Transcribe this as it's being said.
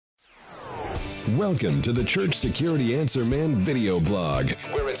Welcome to the Church Security Answer Man video blog,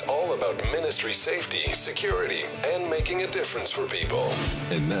 where it's all about ministry safety, security, and making a difference for people.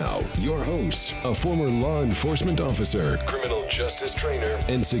 And now, your host, a former law enforcement officer, criminal justice trainer,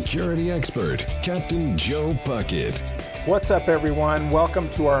 and security expert, Captain Joe Puckett. What's up, everyone? Welcome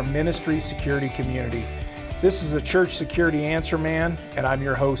to our ministry security community. This is the Church Security Answer Man, and I'm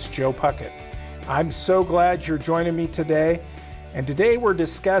your host, Joe Puckett. I'm so glad you're joining me today. And today we're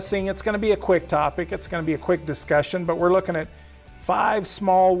discussing, it's going to be a quick topic, it's going to be a quick discussion, but we're looking at 5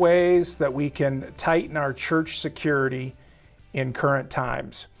 small ways that we can tighten our church security in current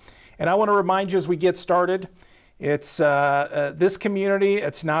times. And I want to remind you as we get started, it's this community,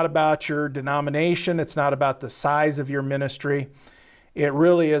 it's not about your denomination, it's not about the size of your ministry. It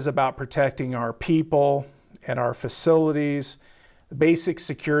really is about protecting our people and our facilities, the basic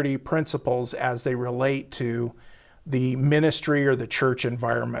security principles as they relate to the ministry or the church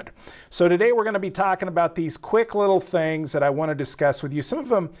environment. So today we're going to be talking about these quick little things that I want to discuss with you. Some of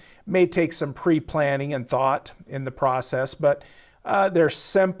them may take some pre-planning and thought in the process, but they're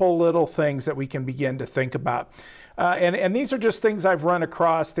simple little things that we can begin to think about. And these are just things I've run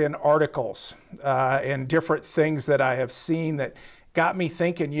across in articles and different things that I have seen that got me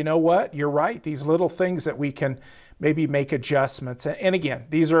thinking, you know what, you're right, these little things that we can maybe make adjustments. And again,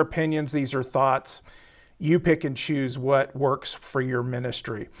 these are opinions, these are thoughts. You pick and choose what works for your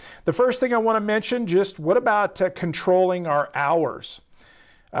ministry. The first thing I want to mention, just what about controlling our hours?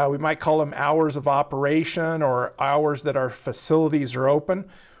 We might call them hours of operation or hours that our facilities are open.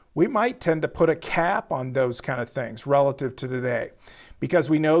 We might tend to put a cap on those kind of things relative to today, because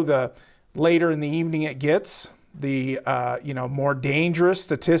we know the later in the evening it gets, the more dangerous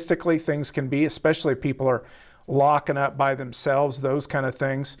statistically things can be, especially if people are locking up by themselves, those kind of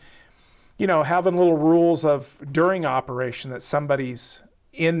things. You know, having little rules of during operation that somebody's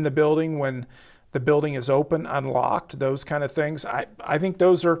in the building when the building is open, unlocked, those kind of things. I think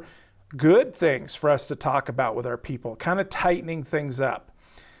those are good things for us to talk about with our people, kind of tightening things up,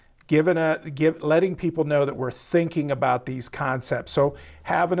 letting people know that we're thinking about these concepts. So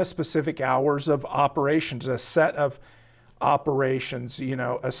having a specific hours of operations, a set of operations,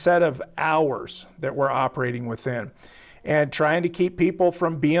 a set of hours that we're operating within. And trying to keep people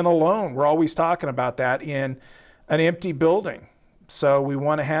from being alone. We're always talking about that in an empty building. So we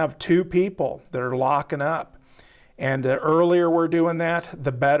want to have 2 people that are locking up. And the earlier we're doing that,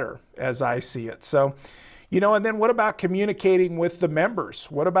 the better, as I see it. So, and then what about communicating with the members?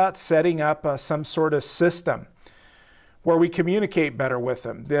 What about setting up some sort of system where we communicate better with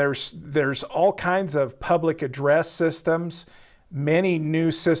them? There's all kinds of public address systems, many new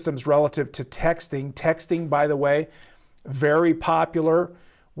systems relative to texting. Texting, by the way, very popular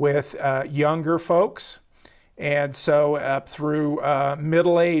with younger folks, and so up through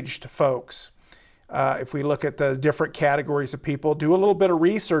middle-aged folks. If we look at the different categories of people, do a little bit of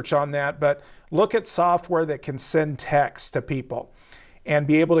research on that, but look at software that can send text to people and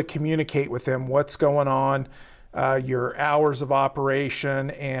be able to communicate with them what's going on, your hours of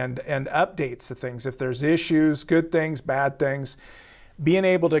operation, and updates to things. If there's issues, good things, bad things, being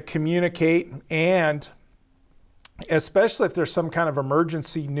able to communicate, and especially if there's some kind of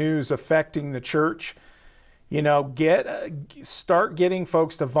emergency news affecting the church, start getting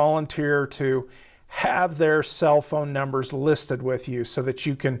folks to volunteer to have their cell phone numbers listed with you so that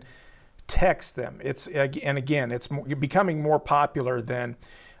you can text them. It's becoming more popular than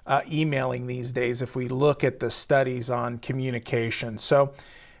emailing these days if we look at the studies on communication. So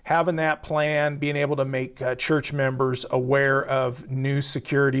having that plan, being able to make church members aware of new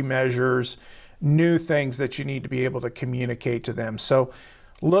security measures, new things that you need to be able to communicate to them. So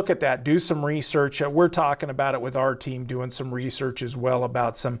look at that, do some research. We're talking about it with our team, doing some research as well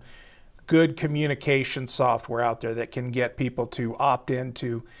about some good communication software out there that can get people to opt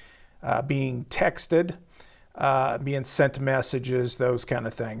into being texted, being sent messages, those kind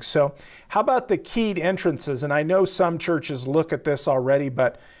of things. So how about the keyed entrances? And I know some churches look at this already,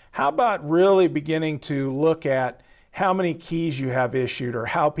 but how about really beginning to look at how many keys you have issued or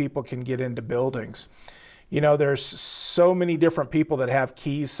how people can get into buildings? There's so many different people that have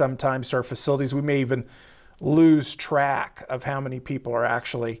keys sometimes to our facilities. We may even lose track of how many people are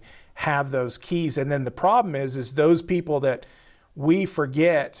actually have those keys. And then the problem is those people that we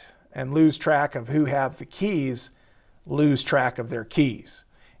forget and lose track of who have the keys, lose track of their keys.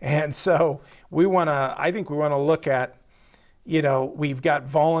 And so I think we want to look at, we've got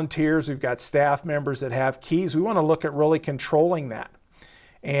volunteers, we've got staff members that have keys. We want to look at really controlling that.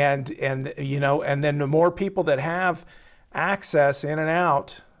 And then the more people that have access in and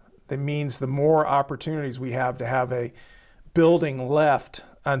out, that means the more opportunities we have to have a building left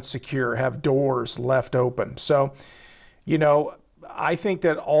unsecure, have doors left open. So, you know, I think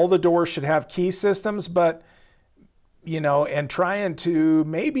that all the doors should have key systems, but, you know, and trying to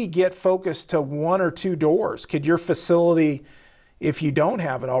maybe get focused to one or two doors. Could your facility, if you don't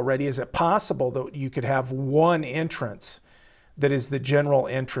have it already, is it possible that you could have one entrance that is the general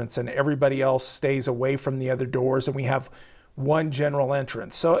entrance and everybody else stays away from the other doors, and we have one general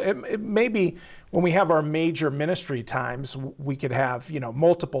entrance? So it maybe when we have our major ministry times, we could have, you know,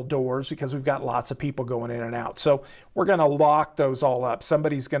 multiple doors because we've got lots of people going in and out. So we're going to lock those all up.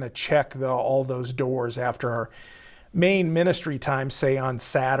 Somebody's going to check all those doors after our main ministry time, say on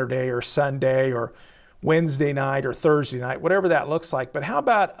Saturday or Sunday or Wednesday night or Thursday night, whatever that looks like. But how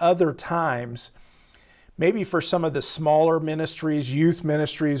about other times? Maybe for some of the smaller ministries, youth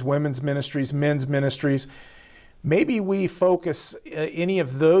ministries, women's ministries, men's ministries, maybe we focus any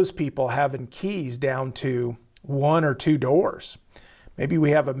of those people having keys down to one or two doors. Maybe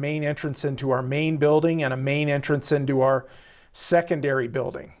we have a main entrance into our main building and a main entrance into our secondary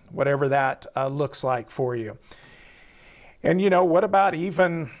building, whatever that looks like for you. And, you know, what about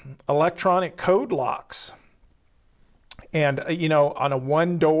even electronic code locks? And, you know, on a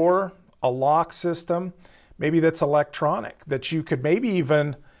one door, a lock system, maybe that's electronic, that you could maybe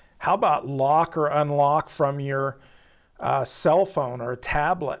even, how about lock or unlock from your cell phone or a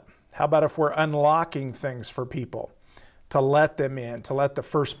tablet? How about if we're unlocking things for people to let them in, to let the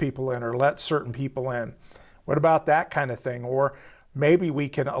first people in or let certain people in? What about that kind of thing? Or maybe we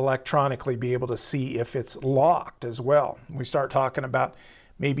can electronically be able to see if it's locked as well. We start talking about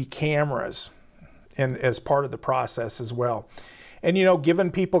maybe cameras and as part of the process as well. And, you know,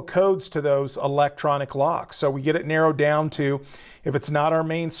 giving people codes to those electronic locks. So we get it narrowed down to, if it's not our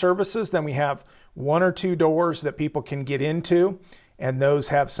main services, then we have one or two doors that people can get into, and those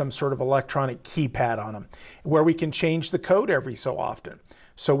have some sort of electronic keypad on them, where we can change the code every so often.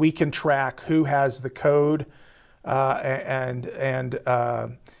 So we can track who has the code and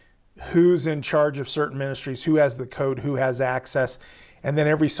who's in charge of certain ministries, who has the code, who has access. And then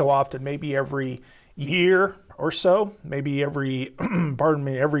every so often, maybe every year or so, maybe every,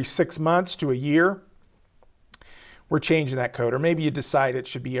 every 6 months to a year, we're changing that code. Or maybe you decide it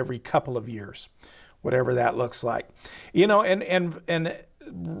should be every couple of years, whatever that looks like. You know, and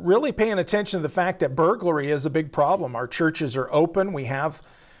really paying attention to the fact that burglary is a big problem. Our churches are open. We have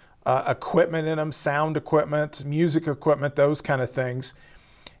equipment in them, sound equipment, music equipment, those kind of things.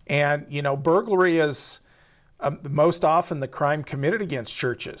 And, you know, burglary is most often the crime committed against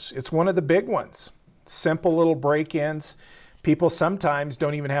churches. It's one of the big ones. Simple little break-ins. People sometimes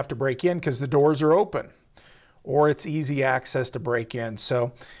don't even have to break in because the doors are open, or it's easy access to break in.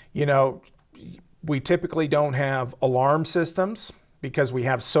 So, you know, we typically don't have alarm systems because we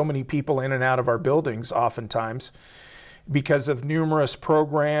have so many people in and out of our buildings oftentimes. Because of numerous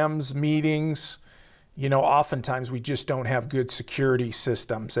programs, meetings, you know, oftentimes we just don't have good security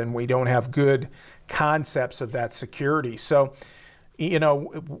systems and we don't have good concepts of that security. So, you know,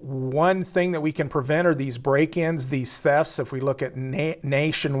 one thing that we can prevent are these break-ins, these thefts. If we look at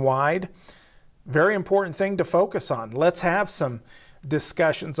nationwide, very important thing to focus on. Let's have some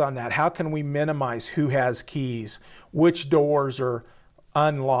discussions on that. How can we minimize who has keys? Which doors are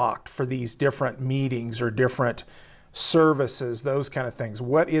unlocked for these different meetings or different services, those kind of things?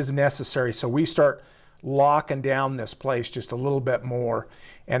 What is necessary so we start locking down this place just a little bit more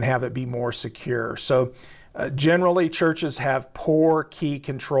and have it be more secure? So generally churches have poor key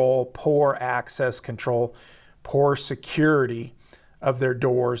control, poor access control, poor security of their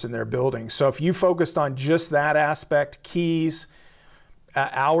doors and their buildings. So if you focused on just that aspect, keys,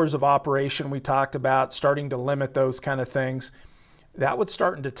 hours of operation we talked about, starting to limit those kind of things, that would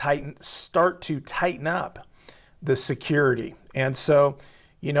start to tighten up the security. And so,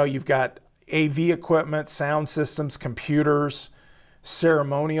 you know, you've got AV equipment, sound systems, computers,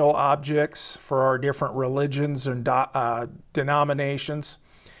 ceremonial objects for our different religions and denominations.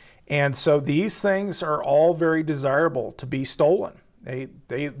 And so these things are all very desirable to be stolen.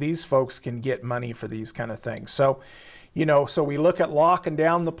 These folks can get money for these kind of things. So, you know, so we look at locking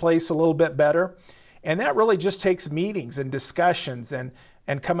down the place a little bit better. And that really just takes meetings and discussions and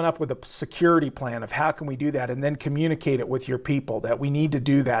coming up with a security plan of how can we do that, and then communicate it with your people that we need to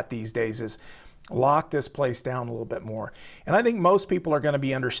do that these days, is lock this place down a little bit more. And I think most people are going to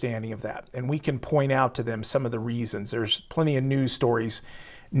be understanding of that, and we can point out to them some of the reasons. There's plenty of news stories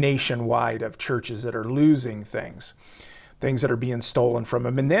nationwide of churches that are losing things that are being stolen from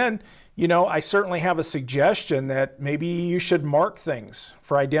them. And then, you know, I certainly have a suggestion that maybe you should mark things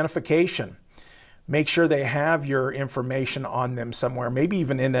for identification. Make sure they have your information on them somewhere, maybe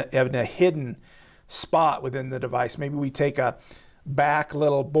even in a hidden spot within the device. Maybe we take a back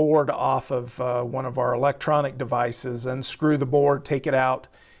little board off of one of our electronic devices, unscrew the board, take it out,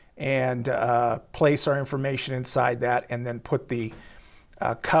 and place our information inside that, and then put the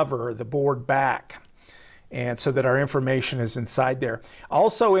cover, the board back, and so that our information is inside there.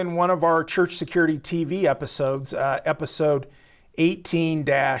 Also, in one of our Church Security TV episodes, episode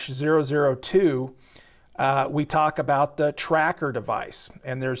 18-002, we talk about the tracker device,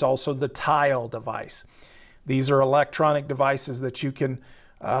 and there's also the tile device. These are electronic devices that you can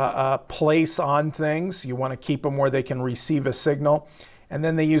place on things. You want to keep them where they can receive a signal. And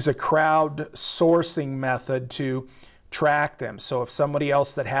then they use a crowdsourcing method to track them. So if somebody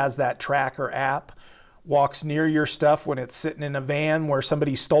else that has that tracker app walks near your stuff when it's sitting in a van where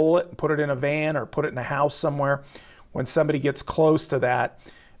somebody stole it and put it in a van or put it in a house somewhere, when somebody gets close to that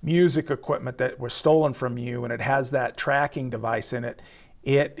music equipment that was stolen from you and it has that tracking device in it,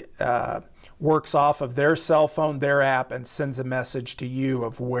 it works off of their cell phone, their app, and sends a message to you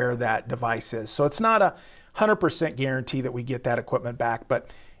of where that device is. So it's not a 100% guarantee that we get that equipment back, but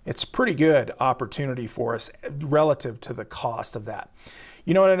it's a pretty good opportunity for us relative to the cost of that.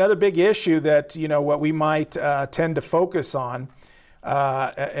 You know, and another big issue that, you know, what we might tend to focus on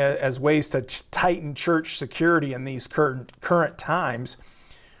as ways to tighten church security in these current times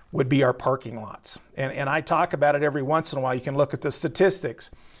would be our parking lots. And I talk about it every once in a while. You can look at the statistics.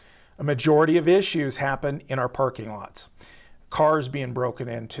 A majority of issues happen in our parking lots. Cars being broken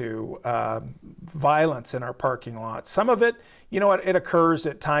into, violence in our parking lots. Some of it, you know, it occurs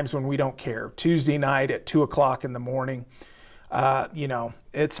at times when we don't care. Tuesday night at 2 o'clock in the morning, you know,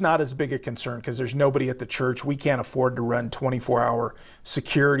 it's not as big a concern because there's nobody at the church. We can't afford to run 24-hour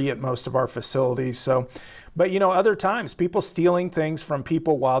security at most of our facilities. So, but you know, other times people stealing things from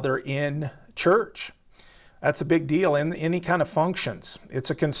people while they're in church. That's a big deal in any kind of functions. It's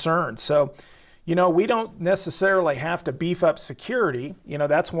a concern. So, you know, we don't necessarily have to beef up security. You know,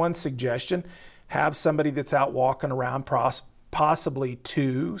 that's one suggestion. Have somebody that's out walking around, possibly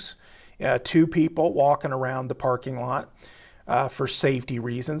two people walking around the parking lot for safety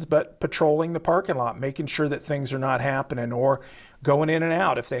reasons, but patrolling the parking lot, making sure that things are not happening, or going in and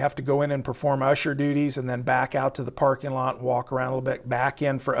out. If they have to go in and perform usher duties and then back out to the parking lot and walk around a little bit, back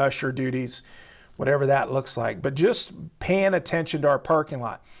in for usher duties, whatever that looks like. But just paying attention to our parking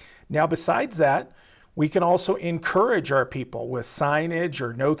lot. Now, besides that, we can also encourage our people with signage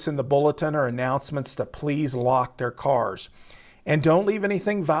or notes in the bulletin or announcements to please lock their cars. And don't leave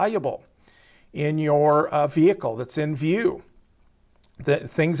anything valuable in your vehicle that's in view. The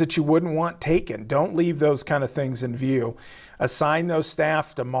things that you wouldn't want taken, don't leave those kind of things in view. Assign those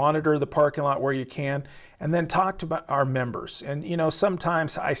staff to monitor the parking lot where you can, and then talk to our members. And you know,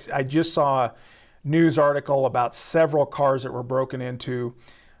 sometimes I just saw a news article about several cars that were broken into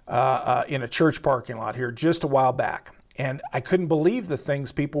in a church parking lot here just a while back. And I couldn't believe the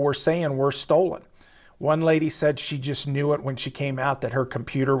things people were saying were stolen. One lady said she just knew it when she came out that her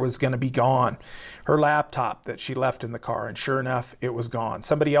computer was going to be gone, her laptop that she left in the car, and sure enough, it was gone.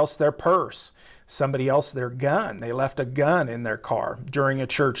 Somebody else, their purse, somebody else, their gun. They left a gun in their car during a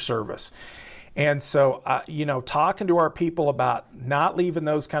church service. And so, you know, talking to our people about not leaving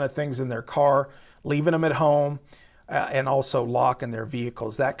those kind of things in their car, leaving them at home, and also locking their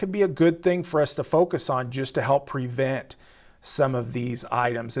vehicles. That could be a good thing for us to focus on just to help prevent some of these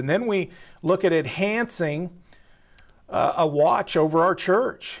items. And then we look at enhancing a watch over our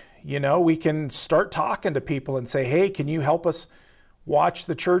church. You know, we can start talking to people and say, hey, can you help us watch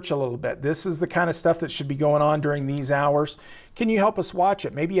the church a little bit? This is the kind of stuff that should be going on during these hours. Can you help us watch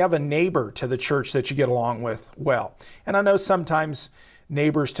it? Maybe you have a neighbor to the church that you get along with well. And I know sometimes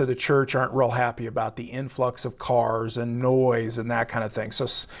neighbors to the church aren't real happy about the influx of cars and noise and that kind of thing. So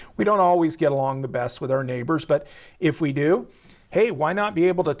we don't always get along the best with our neighbors, but if we do, hey, why not be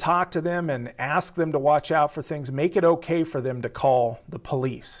able to talk to them and ask them to watch out for things? Make it okay for them to call the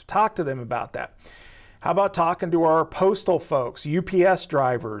police. Talk to them about that. How about talking to our postal folks, UPS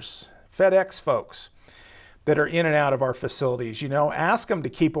drivers, FedEx folks that are in and out of our facilities? You know, ask them to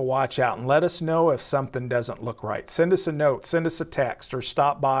keep a watch out and let us know if something doesn't look right. Send us a note, send us a text, or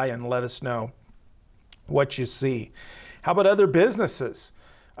stop by and let us know what you see. How about other businesses,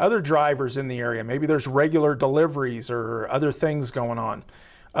 other drivers in the area? Maybe there's regular deliveries or other things going on.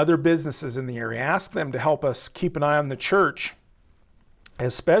 Other businesses in the area. Ask them to help us keep an eye on the church,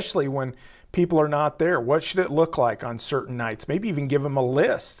 especially when people are not there. What should it look like on certain nights? Maybe even give them a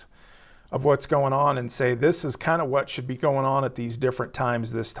list of what's going on and say, this is kind of what should be going on at these different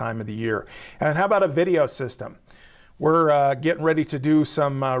times this time of the year. And how about a video system? We're getting ready to do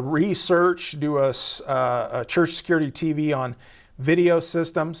some research, do a church security TV on video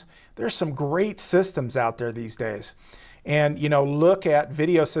systems. There's some great systems out there these days. and look at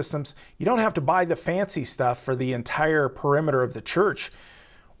video systems. You don't have to buy the fancy stuff for the entire perimeter of the church.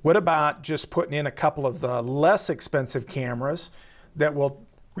 What about just putting in a couple of the less expensive cameras that will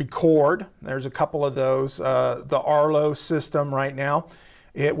record? There's a couple of those, the Arlo system right now.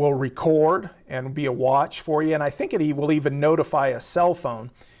 It will record and be a watch for you, and I think it will even notify a cell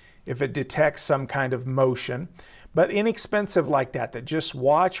phone if it detects some kind of motion. But inexpensive like that just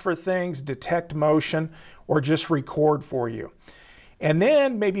watch for things, detect motion, or just record for you. And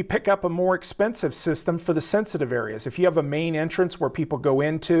then maybe pick up a more expensive system for the sensitive areas. If you have a main entrance where people go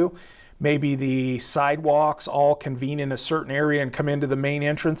into, maybe the sidewalks all convene in a certain area and come into the main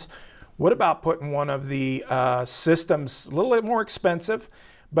entrance, what about putting one of the systems, a little bit more expensive,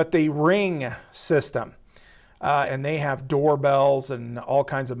 but the Ring system? And they have doorbells and all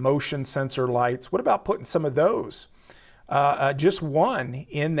kinds of motion sensor lights. What about putting some of those? Just one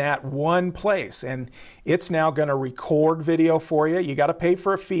in that one place, and it's now going to record video for you. You got to pay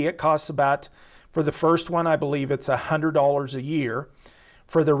for a fee. It costs about, for the first one, I believe it's $100 a year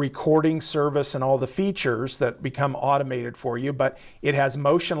for the recording service and all the features that become automated for you. But it has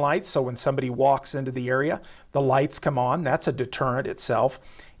motion lights, so when somebody walks into the area, the lights come on. That's a deterrent itself.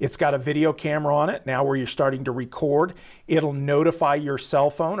 It's got a video camera on it now where you're starting to record. It'll notify your cell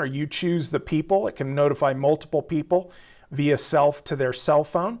phone, or you choose the people. It can notify multiple people via to their cell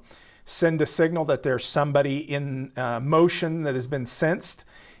phone, send a signal that there's somebody in motion that has been sensed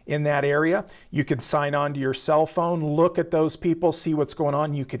in that area. You can sign on to your cell phone, look at those people, see what's going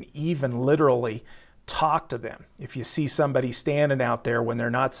on. You can even literally talk to them. If you see somebody standing out there when they're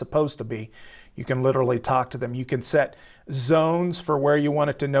not supposed to be, you can literally talk to them. You can set zones for where you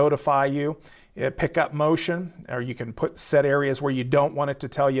want it to notify you, pick up motion, or you can set areas where you don't want it to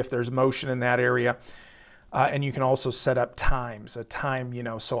tell you if there's motion in that area. And you can also set up times,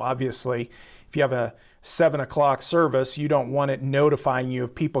 so obviously if you have a 7 o'clock service, you don't want it notifying you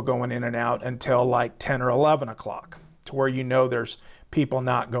of people going in and out until like 10 or 11 o'clock, to where there's people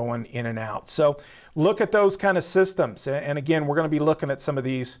not going in and out. So look at those kind of systems. And again, we're going to be looking at some of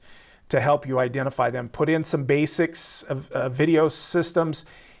these to help you identify them. Put in some basics of video systems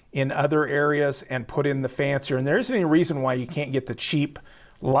in other areas and put in the fancier. And there isn't any reason why you can't get the cheap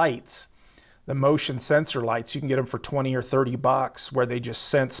lights. The motion sensor lights, you can get them for 20 or 30 bucks, where they just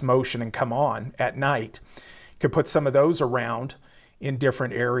sense motion and come on at night. You could put some of those around in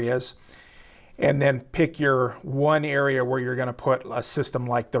different areas, and then pick your one area where you're going to put a system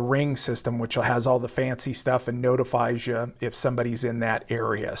like the Ring system, which has all the fancy stuff and notifies you if somebody's in that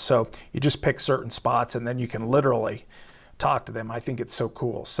area. So you just pick certain spots, and then you can literally talk to them. I think it's so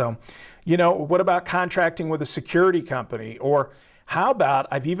cool. So, what about contracting with a security company? Or how about,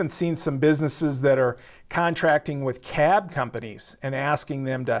 I've even seen some businesses that are contracting with cab companies and asking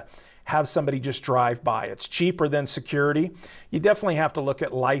them to have somebody just drive by. It's cheaper than security. You definitely have to look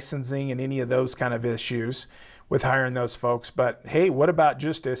at licensing and any of those kind of issues with hiring those folks. But hey, what about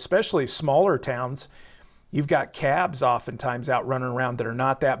just especially smaller towns? You've got cabs oftentimes out running around that are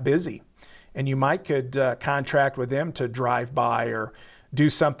not that busy. And you could contract with them to drive by or do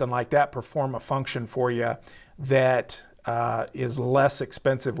something like that, perform a function for you that is less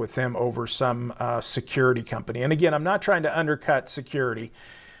expensive with them over some security company. And again, I'm not trying to undercut security,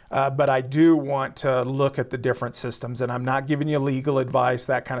 but I do want to look at the different systems, and I'm not giving you legal advice,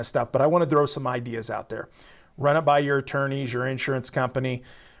 that kind of stuff, but I want to throw some ideas out there. Run it by your attorneys, your insurance company,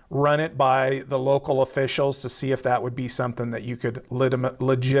 run it by the local officials to see if that would be something that you could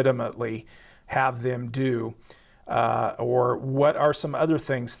legitimately have them do. Or what are some other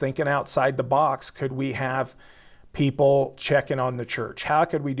things, thinking outside the box? Could we have people checking on the church? How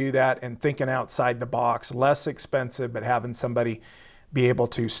could we do that? And thinking outside the box, less expensive, but having somebody be able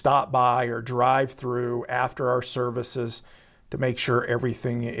to stop by or drive through after our services to make sure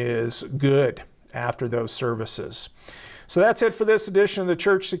everything is good after those services. So that's it for this edition of the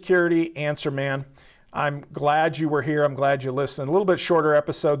Church Security Answer Man. I'm glad you were here. I'm glad you listened. A little bit shorter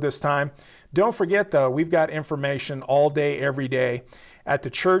episode this time. Don't forget though, we've got information all day, every day at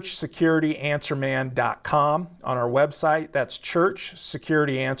the churchsecurityanswerman.com on our website. That's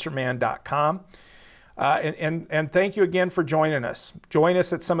churchsecurityanswerman.com. And thank you again for joining us. Join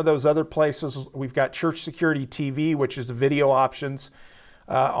us at some of those other places. We've got Church Security TV, which is video options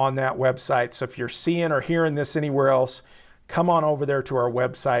on that website. So if you're seeing or hearing this anywhere else, come on over there to our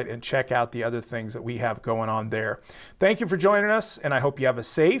website and check out the other things that we have going on there. Thank you for joining us, and I hope you have a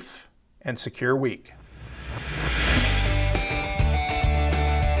safe and secure week.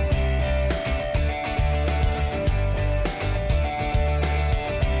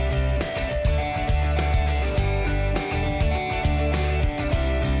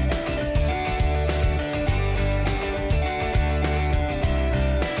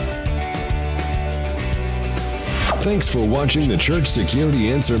 Thanks for watching the Church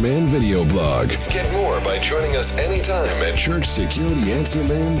Security Answer Man video blog. Get more by joining us anytime at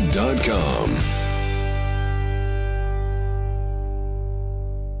churchsecurityanswerman.com.